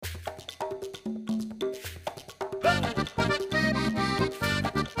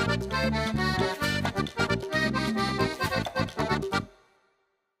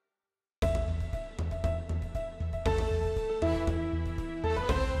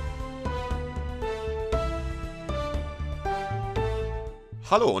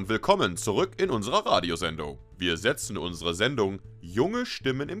Hallo und willkommen zurück in unserer Radiosendung. Wir setzen unsere Sendung Junge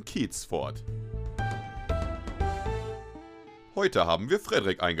Stimmen im Kiez fort. Heute haben wir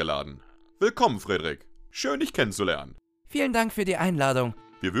Fredrick eingeladen. Willkommen, Fredrick. Schön, dich kennenzulernen. Vielen Dank für die Einladung.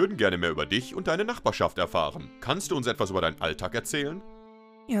 Wir würden gerne mehr über dich und deine Nachbarschaft erfahren. Kannst du uns etwas über deinen Alltag erzählen?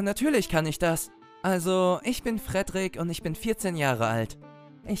 Ja, natürlich kann ich das. Also, ich bin Fredrick und ich bin 14 Jahre alt.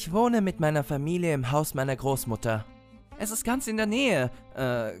 Ich wohne mit meiner Familie im Haus meiner Großmutter. Es ist ganz in der Nähe,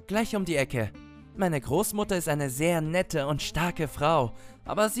 gleich um die Ecke. Meine Großmutter ist eine sehr nette und starke Frau,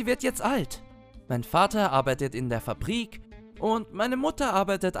 aber sie wird jetzt alt. Mein Vater arbeitet in der Fabrik und meine Mutter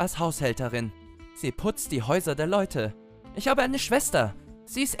arbeitet als Haushälterin. Sie putzt die Häuser der Leute. Ich habe eine Schwester.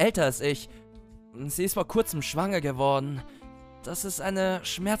 Sie ist älter als ich. Sie ist vor kurzem schwanger geworden. Das ist eine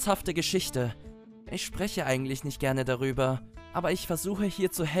schmerzhafte Geschichte. Ich spreche eigentlich nicht gerne darüber, aber ich versuche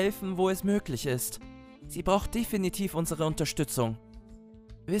hier zu helfen, wo es möglich ist. Sie braucht definitiv unsere Unterstützung.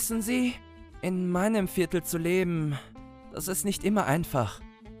 Wissen Sie, in meinem Viertel zu leben, das ist nicht immer einfach.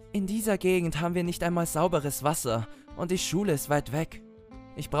 In dieser Gegend haben wir nicht einmal sauberes Wasser und die Schule ist weit weg.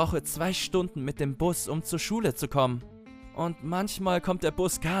 Ich brauche 2 Stunden mit dem Bus, um zur Schule zu kommen. Und manchmal kommt der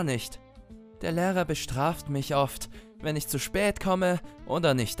Bus gar nicht. Der Lehrer bestraft mich oft, wenn ich zu spät komme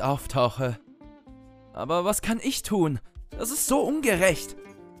oder nicht auftauche. Aber was kann ich tun? Das ist so ungerecht.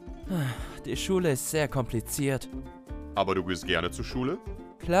 Die Schule ist sehr kompliziert. Aber du gehst gerne zur Schule?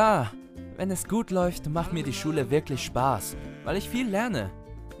 Klar, wenn es gut läuft, macht mir die Schule wirklich Spaß, weil ich viel lerne.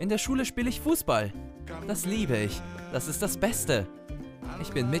 In der Schule spiele ich Fußball. Das liebe ich. Das ist das Beste. Ich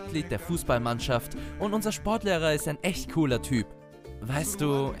bin Mitglied der Fußballmannschaft und unser Sportlehrer ist ein echt cooler Typ. Weißt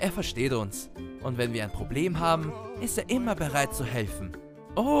du, er versteht uns. Und wenn wir ein Problem haben, ist er immer bereit zu helfen.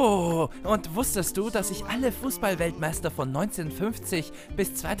 Oh, und wusstest du, dass ich alle Fußballweltmeister von 1950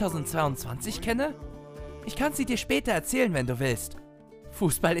 bis 2022 kenne? Ich kann sie dir später erzählen, wenn du willst.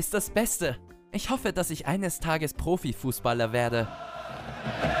 Fußball ist das Beste. Ich hoffe, dass ich eines Tages Profifußballer werde.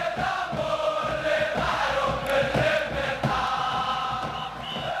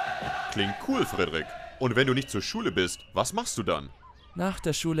 Klingt cool, Fredrick. Und wenn du nicht zur Schule bist, was machst du dann? Nach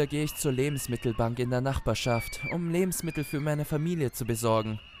der Schule gehe ich zur Lebensmittelbank in der Nachbarschaft, um Lebensmittel für meine Familie zu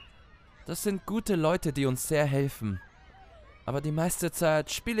besorgen. Das sind gute Leute, die uns sehr helfen. Aber die meiste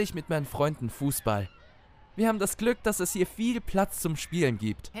Zeit spiele ich mit meinen Freunden Fußball. Wir haben das Glück, dass es hier viel Platz zum Spielen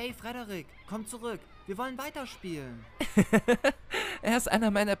gibt. Hey Fredrick, komm zurück. Wir wollen weiterspielen. Er ist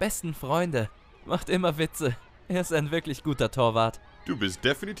einer meiner besten Freunde. Macht immer Witze. Er ist ein wirklich guter Torwart. Du bist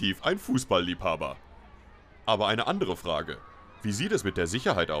definitiv ein Fußballliebhaber. Aber eine andere Frage. Wie sieht es mit der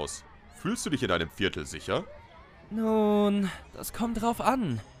Sicherheit aus? Fühlst du dich in deinem Viertel sicher? Nun, das kommt drauf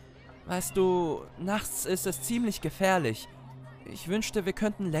an. Weißt du, nachts ist es ziemlich gefährlich. Ich wünschte, wir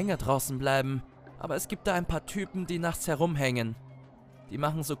könnten länger draußen bleiben. Aber es gibt da ein paar Typen, die nachts herumhängen. Die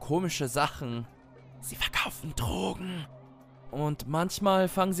machen so komische Sachen. Sie verkaufen Drogen. Und manchmal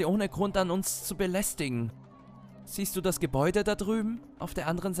fangen sie ohne Grund an, uns zu belästigen. Siehst du das Gebäude da drüben, auf der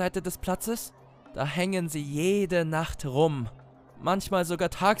anderen Seite des Platzes? Da hängen sie jede Nacht rum. Manchmal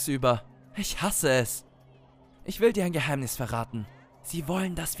sogar tagsüber. Ich hasse es. Ich will dir ein Geheimnis verraten. Sie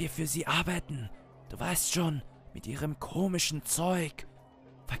wollen, dass wir für sie arbeiten. Du weißt schon, mit ihrem komischen Zeug.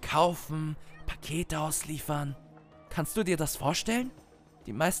 Verkaufen, Pakete ausliefern. Kannst du dir das vorstellen?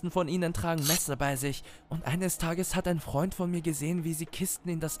 Die meisten von ihnen tragen Messer bei sich und eines Tages hat ein Freund von mir gesehen, wie sie Kisten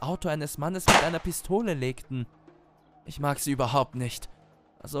in das Auto eines Mannes mit einer Pistole legten. Ich mag sie überhaupt nicht.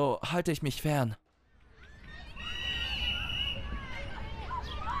 Also halte ich mich fern.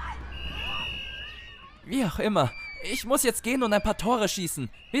 Wie auch immer. Ich muss jetzt gehen und ein paar Tore schießen.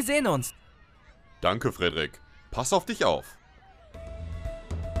 Wir sehen uns. Danke, Fredrick. Pass auf dich auf.